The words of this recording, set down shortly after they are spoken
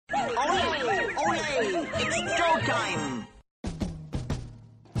Hooray! It's showtime!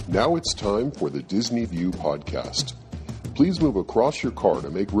 Now it's time for the Disney View podcast. Please move across your car to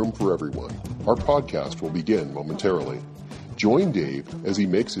make room for everyone. Our podcast will begin momentarily. Join Dave as he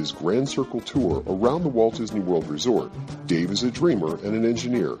makes his Grand Circle tour around the Walt Disney World Resort. Dave is a dreamer and an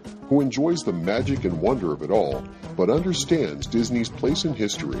engineer who enjoys the magic and wonder of it all, but understands Disney's place in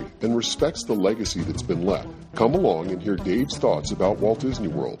history and respects the legacy that's been left. Come along and hear Dave's thoughts about Walt Disney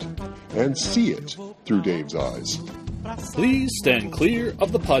World and see it through Dave's eyes. Please stand clear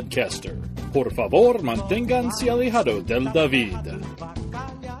of the podcaster. Por favor, manténganse alejado del David.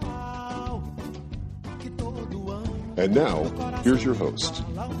 And now, here's your host.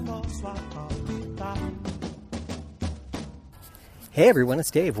 Hey everyone,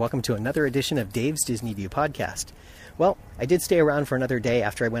 it's Dave. Welcome to another edition of Dave's Disney View podcast. Well, I did stay around for another day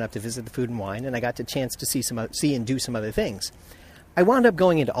after I went up to visit the Food and Wine, and I got the chance to see and do some other things. I wound up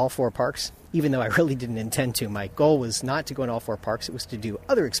going into all four parks, even though I really didn't intend to. My goal was not to go in all four parks, it was to do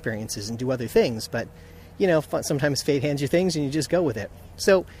other experiences and do other things, but you know, sometimes fate hands you things and you just go with it.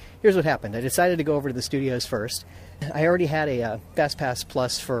 So here's what happened. I decided to go over to the studios first. I already had a Fast Pass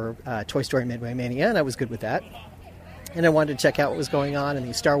Plus for Toy Story Midway Mania, and I was good with that. And I wanted to check out what was going on in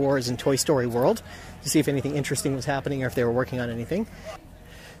the Star Wars and Toy Story world to see if anything interesting was happening or if they were working on anything.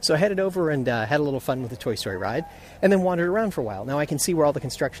 So I headed over and had a little fun with the Toy Story ride and then wandered around for a while. Now I can see where all the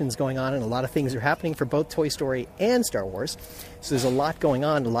construction is going on and a lot of things are happening for both Toy Story and Star Wars. So there's a lot going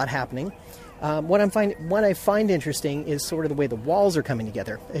on, a lot happening. What I find interesting is sort of the way the walls are coming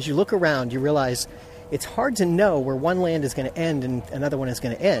together. As you look around, you realize it's hard to know where one land is going to end and another one is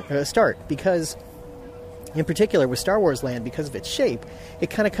going to start, because in particular with Star Wars Land, because of its shape, it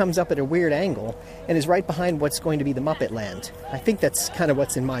kind of comes up at a weird angle and is right behind what's going to be the Muppet Land. I think that's kind of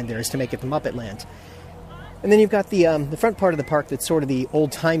what's in mind there, is to make it the Muppet Land. And then you've got the front part of the park that's sort of the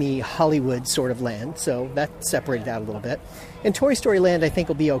old-timey Hollywood sort of land, so that's separated out a little bit. And Toy Story Land, I think,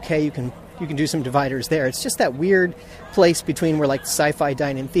 will be okay. You can do some dividers there. It's just that weird place between where like the Sci-Fi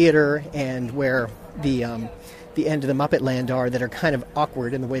Dine-In Theater and where the end of the Muppet Land are, that are kind of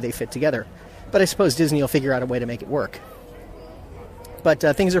awkward in the way they fit together. But I suppose Disney will figure out a way to make it work. But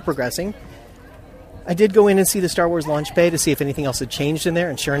things are progressing. I did go in and see the Star Wars launch bay to see if anything else had changed in there,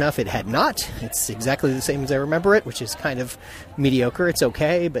 and sure enough, it had not. It's exactly the same as I remember it, which is kind of mediocre. It's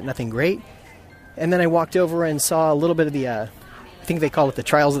okay, but nothing great. And then I walked over and saw a little bit of the, I think they call it the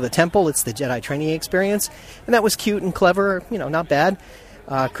Trials of the Temple. It's the Jedi training experience. And that was cute and clever, you know, not bad.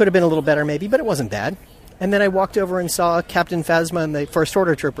 Could have been a little better maybe, but it wasn't bad. And then I walked over and saw Captain Phasma and the First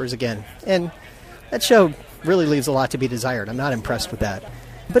Order troopers again. And that show really leaves a lot to be desired. I'm not impressed with that.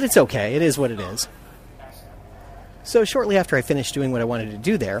 But it's okay. It is what it is. So shortly after I finished doing what I wanted to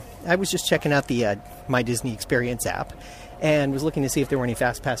do there, I was just checking out the My Disney Experience app and was looking to see if there were any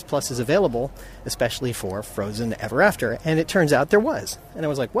Fast Pass Pluses available, especially for Frozen Ever After. And it turns out there was. And I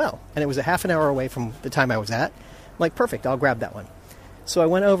was like, well. And it was a half an hour away from the time I was at. I'm like, perfect, I'll grab that one. So I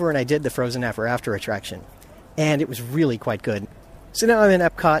went over and I did the Frozen Ever After attraction. And it was really quite good. So now I'm in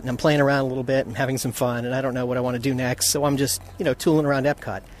Epcot and I'm playing around a little bit and having some fun, and I don't know what I want to do next, so I'm just, tooling around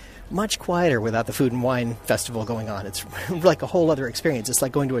Epcot. Much quieter without the Food and Wine Festival going on. It's like a whole other experience. It's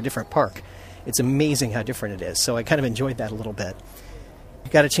like going to a different park. It's amazing how different it is, so I kind of enjoyed that a little bit.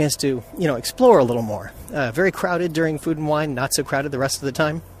 Got a chance to, explore a little more. Very crowded during Food and Wine, not so crowded the rest of the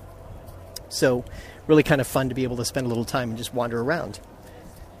time. So really kind of fun to be able to spend a little time and just wander around.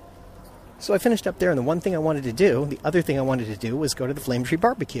 So I finished up there, and the other thing I wanted to do was go to the Flame Tree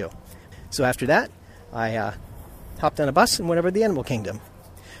Barbecue. So after that, I hopped on a bus and went over to the Animal Kingdom,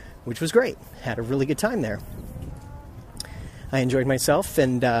 which was great. Had a really good time there. I enjoyed myself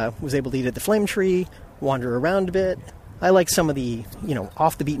and was able to eat at the Flame Tree, wander around a bit. I like some of the,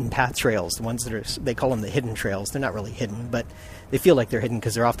 off the beaten path trails, the ones that they call them the hidden trails. They're not really hidden, but they feel like they're hidden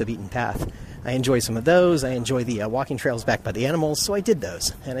because they're off the beaten path. I enjoy some of those. I enjoy the walking trails back by the animals, so I did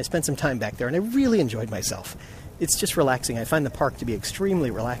those. And I spent some time back there, and I really enjoyed myself. It's just relaxing. I find the park to be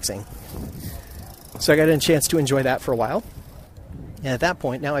extremely relaxing. So I got a chance to enjoy that for a while. And at that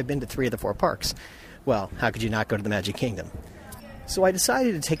point, now I've been to 3 of the 4 parks. Well, how could you not go to the Magic Kingdom? So I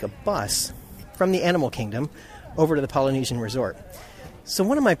decided to take a bus from the Animal Kingdom over to the Polynesian Resort. So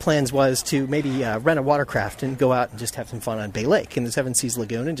one of my plans was to maybe rent a watercraft and go out and just have some fun on Bay Lake in the Seven Seas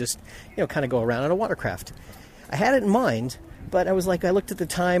Lagoon and just, kind of go around on a watercraft. I had it in mind, but I looked at the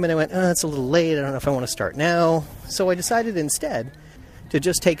time and I went, it's a little late. I don't know if I want to start now. So I decided instead to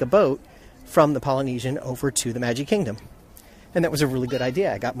just take a boat from the Polynesian over to the Magic Kingdom. And that was a really good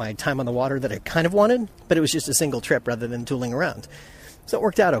idea. I got my time on the water that I kind of wanted, but it was just a single trip rather than tooling around. So it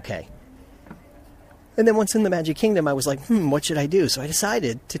worked out okay. And then once in the Magic Kingdom, I was like, what should I do? So I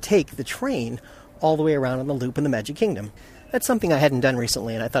decided to take the train all the way around on the loop in the Magic Kingdom. That's something I hadn't done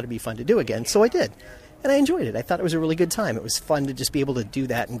recently, and I thought it'd be fun to do again, so I did. And I enjoyed it. I thought it was a really good time. It was fun to just be able to do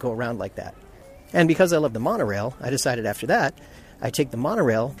that and go around like that. And because I love the monorail, I decided after that, I'd take the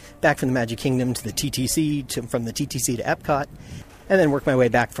monorail back from the Magic Kingdom to the TTC, from the TTC to Epcot, and then work my way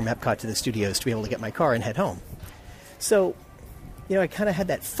back from Epcot to the studios to be able to get my car and head home. So, I kind of had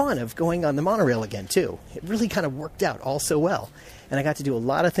that fun of going on the monorail again, too. It really kind of worked out all so well. And I got to do a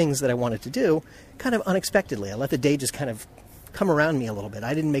lot of things that I wanted to do kind of unexpectedly. I let the day just kind of come around me a little bit.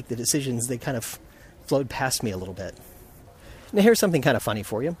 I didn't make the decisions. They kind of flowed past me a little bit. Now, here's something kind of funny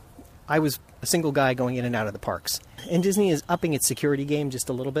for you. I was a single guy going in and out of the parks. And Disney is upping its security game just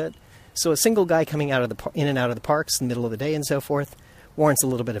a little bit. So a single guy coming in and out of the parks in the middle of the day and so forth warrants a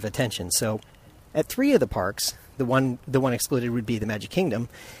little bit of attention. So at 3 of the parks, the one excluded would be the Magic Kingdom.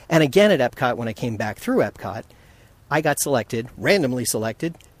 And again at Epcot, when I came back through Epcot, I got randomly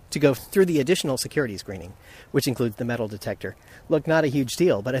selected, to go through the additional security screening, which includes the metal detector. Look, not a huge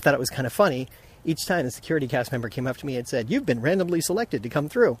deal, but I thought it was kind of funny. Each time the security cast member came up to me and said, "You've been randomly selected to come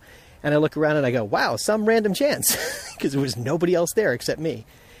through." And I look around and I go, wow, some random chance, because there was nobody else there except me.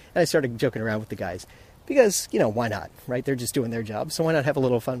 And I started joking around with the guys. Because, why not, right? They're just doing their job, so why not have a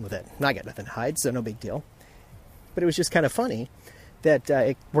little fun with it? And I got nothing to hide, so no big deal. But it was just kind of funny that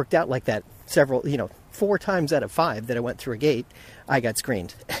it worked out like that. 4 times out of 5 that I went through a gate, I got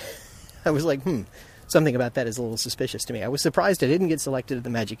screened. I was like, something about that is a little suspicious to me. I was surprised I didn't get selected at the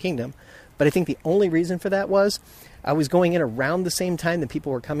Magic Kingdom, but I think the only reason for that was I was going in around the same time that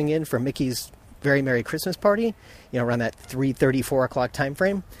people were coming in for Mickey's Very Merry Christmas Party, around that 3:30, 4 o'clock time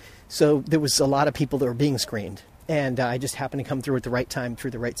frame. So there was a lot of people that were being screened, and I just happened to come through at the right time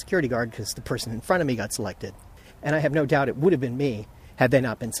through the right security guard because the person in front of me got selected. And I have no doubt it would have been me had they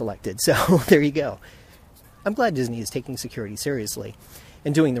not been selected. So there you go. I'm glad Disney is taking security seriously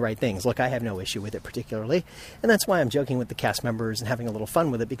and doing the right things. Look, I have no issue with it particularly, and that's why I'm joking with the cast members and having a little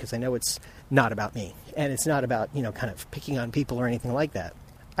fun with it, because I know it's not about me, and it's not about, kind of picking on people or anything like that.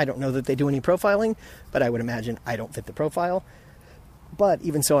 I don't know that they do any profiling, but I would imagine I don't fit the profile. But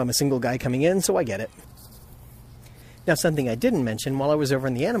even so, I'm a single guy coming in, so I get it. Now, something I didn't mention, while I was over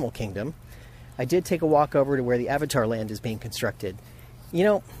in the Animal Kingdom, I did take a walk over to where the Avatar Land is being constructed.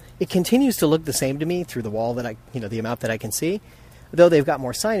 It continues to look the same to me through the wall that the amount that I can see, though they've got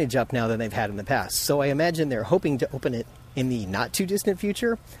more signage up now than they've had in the past. So I imagine they're hoping to open it in the not-too-distant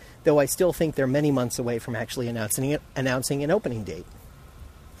future, though I still think they're many months away from actually announcing an opening date.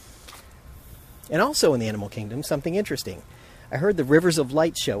 And also in the Animal Kingdom, something interesting. I heard the Rivers of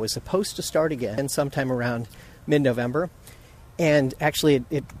Light show is supposed to start again sometime around mid-November, and actually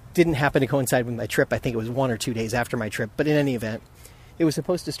it didn't happen to coincide with my trip. I think it was 1 or 2 days after my trip, but in any event, it was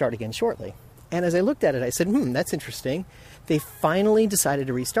supposed to start again shortly. And as I looked at it, I said, that's interesting. They finally decided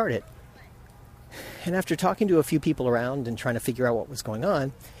to restart it. And after talking to a few people around and trying to figure out what was going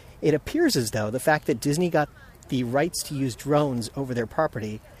on, it appears as though the fact that Disney got the rights to use drones over their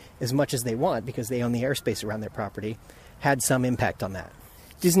property as much as they want, because they own the airspace around their property, had some impact on that.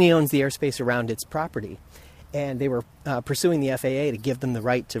 Disney owns the airspace around its property, and they were pursuing the FAA to give them the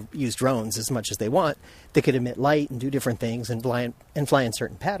right to use drones as much as they want that could emit light and do different things and fly in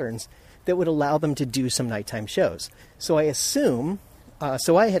certain patterns that would allow them to do some nighttime shows. So I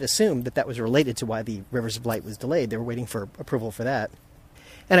had assumed that was related to why the Rivers of Light was delayed. They were waiting for approval for that.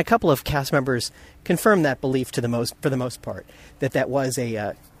 And a couple of cast members confirmed that belief for the most part, that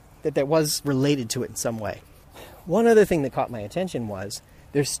was related to it in some way. One other thing that caught my attention was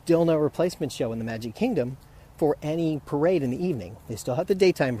there's still no replacement show in the Magic Kingdom for any parade in the evening. They still have the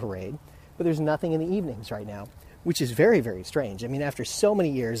daytime parade, but there's nothing in the evenings right now, which is very, very strange. I mean, after so many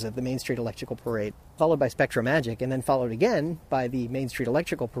years of the Main Street Electrical Parade, followed by Spectrum Magic, and then followed again by the Main Street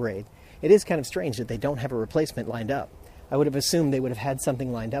Electrical Parade, it is kind of strange that they don't have a replacement lined up. I would have assumed they would have had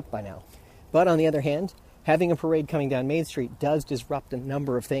something lined up by now. But on the other hand, having a parade coming down Main Street does disrupt a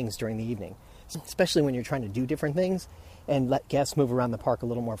number of things during the evening, especially when you're trying to do different things and let guests move around the park a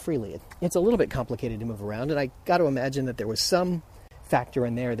little more freely. It's a little bit complicated to move around, and I got to imagine that there was some factor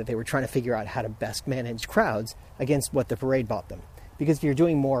in there that they were trying to figure out how to best manage crowds against what the parade bought them. Because if you're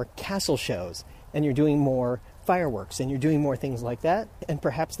doing more castle shows, and you're doing more fireworks, and you're doing more things like that, and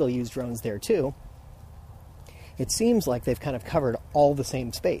perhaps they'll use drones there too, it seems like they've kind of covered all the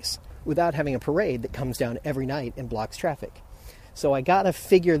same space without having a parade that comes down every night and blocks traffic. So I gotta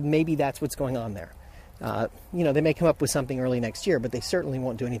figure maybe that's what's going on there. They may come up with something early next year, but they certainly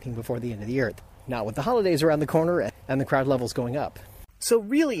won't do anything before the end of the year. Not with the holidays around the corner and the crowd levels going up. So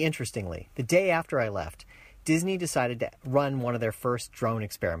really interestingly, the day after I left, Disney decided to run one of their first drone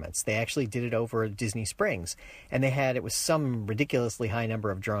experiments. They actually did it over at Disney Springs, and it was some ridiculously high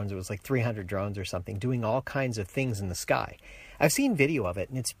number of drones. It was like 300 drones or something, doing all kinds of things in the sky. I've seen video of it,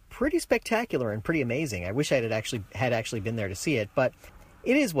 and it's pretty spectacular and pretty amazing. I wish I had actually been there to see it, but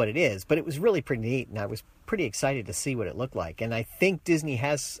it is what it is. But it was really pretty neat, and I was pretty excited to see what it looked like. And I think Disney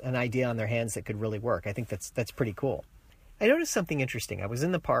has an idea on their hands that could really work. I think that's pretty cool. I noticed something interesting. I was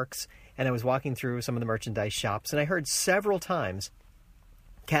in the parks, and I was walking through some of the merchandise shops, and I heard several times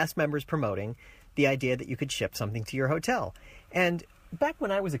cast members promoting the idea that you could ship something to your hotel. And back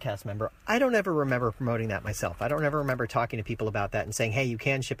when I was a cast member, I don't ever remember promoting that myself. I don't ever remember talking to people about that and saying, hey, you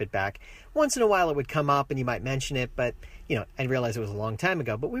can ship it back. Once in a while it would come up and you might mention it, but, I realized it was a long time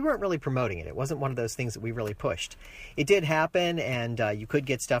ago, but we weren't really promoting it. It wasn't one of those things that we really pushed. It did happen, and you could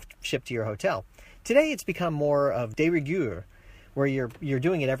get stuff shipped to your hotel. Today it's become more of de rigueur, where you're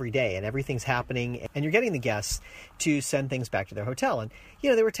doing it every day and everything's happening, and you're getting the guests to send things back to their hotel. And,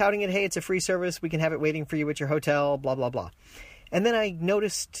 they were touting it, hey, it's a free service, we can have it waiting for you at your hotel, blah, blah, blah. And then I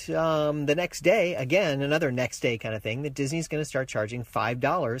noticed the next day, again, another next day kind of thing, that Disney's going to start charging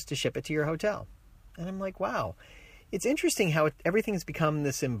 $5 to ship it to your hotel. And I'm like, wow. It's interesting how everything's become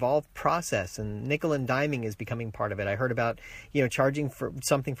this involved process, and nickel and diming is becoming part of it. I heard about, charging for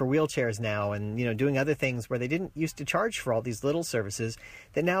something for wheelchairs now, and, doing other things where they didn't used to charge for all these little services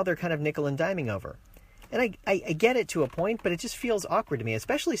that now they're kind of nickel and diming over. And I get it to a point, but it just feels awkward to me,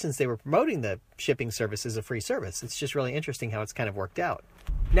 especially since they were promoting the shipping service as a free service. It's just really interesting how it's kind of worked out.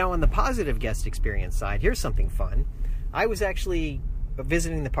 Now, on the positive guest experience side, here's something fun. I was actually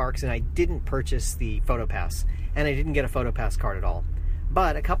visiting the parks, and I didn't purchase the PhotoPass, and I didn't get a PhotoPass card at all.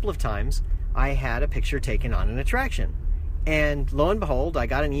 But a couple of times, I had a picture taken on an attraction. And lo and behold, I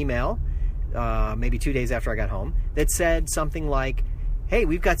got an email, maybe 2 days after I got home, that said something like, hey,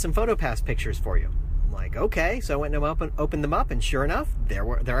 we've got some PhotoPass pictures for you. I'm like, okay. So I went and opened them up, and sure enough,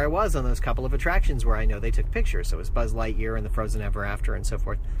 there I was on those couple of attractions where I know they took pictures. So it was Buzz Lightyear and the Frozen Ever After and so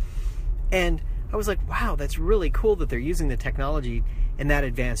forth. And I was like, wow, that's really cool that they're using the technology in that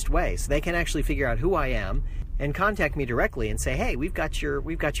advanced way. So they can actually figure out who I am and contact me directly and say, hey, we've got your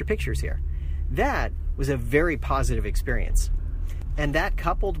pictures here. That was a very positive experience. And that,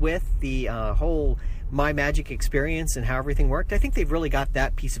 coupled with the whole My Magic experience and how everything worked, I think they've really got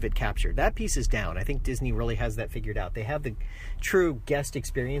that piece of it captured. That piece is down. I think Disney really has that figured out. They have the true guest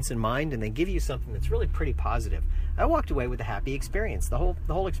experience in mind, and they give you something that's really pretty positive. I walked away with a happy experience. The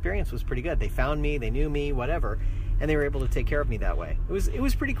whole experience was pretty good. They found me, they knew me, whatever, and they were able to take care of me that way. It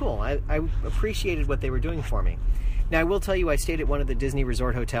was pretty cool. I appreciated what they were doing for me. Now, I will tell you, I stayed at one of the Disney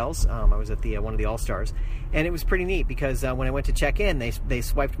Resort hotels. I was at one of the All-Stars, and it was pretty neat because when I went to check in, they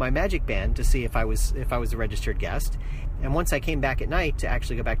swiped my Magic Band to see if I was a registered guest. And once I came back at night to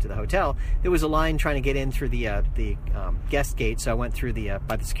actually go back to the hotel, there was a line trying to get in through the guest gate. So I went through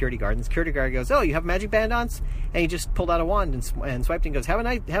by the security guard, and the security guard goes, "Oh, you have a Magic Band on?" And he just pulled out a wand and swiped and goes, "Have a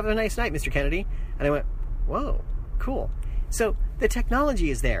nice night, Mr. Kennedy." And I went, "Whoa, cool." So the technology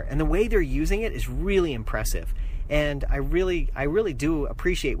is there, and the way they're using it is really impressive. And I really do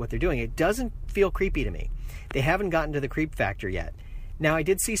appreciate what they're doing. It doesn't feel creepy to me. They haven't gotten to the creep factor yet. Now, I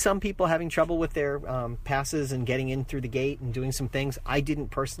did see some people having trouble with their passes and getting in through the gate and doing some things. I didn't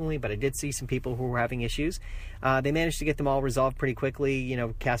personally, but I did see some people who were having issues. They managed to get them all resolved pretty quickly.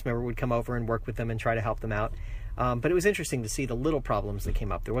 Cast member would come over and work with them and try to help them out. But it was interesting to see the little problems that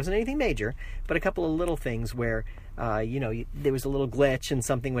came up. There wasn't anything major, but a couple of little things where, there was a little glitch and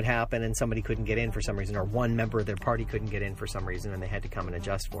something would happen and somebody couldn't get in for some reason, or one member of their party couldn't get in for some reason and they had to come and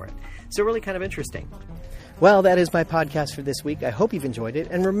adjust for it. So really kind of interesting. Well, that is my podcast for this week. I hope you've enjoyed it.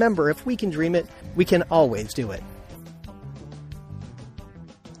 And remember, if we can dream it, we can always do it.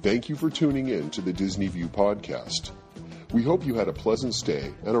 Thank you for tuning in to the Disney View podcast. We hope you had a pleasant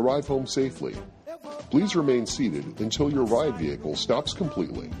stay and arrive home safely. Please remain seated until your ride vehicle stops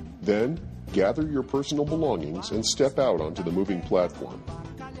completely. Then, gather your personal belongings and step out onto the moving platform.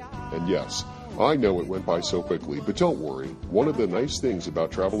 And yes, I know it went by so quickly, but don't worry. One of the nice things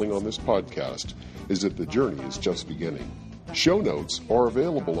about traveling on this podcast is that the journey is just beginning. Show notes are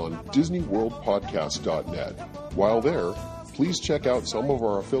available on DisneyWorldPodcast.net. While there, please check out some of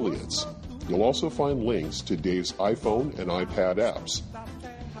our affiliates. You'll also find links to Dave's iPhone and iPad apps.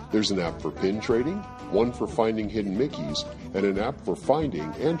 There's an app for pin trading, one for finding hidden Mickeys, and an app for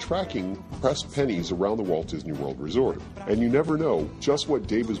finding and tracking pressed pennies around the Walt Disney World Resort. And you never know just what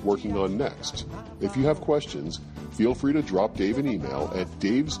Dave is working on next. If you have questions, feel free to drop Dave an email at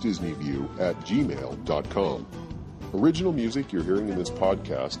davesdisneyview@gmail.com. Original music you're hearing in this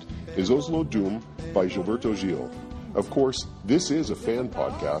podcast is Oslo Doom by Gilberto Gil. Of course, this is a fan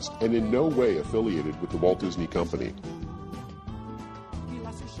podcast and in no way affiliated with the Walt Disney Company.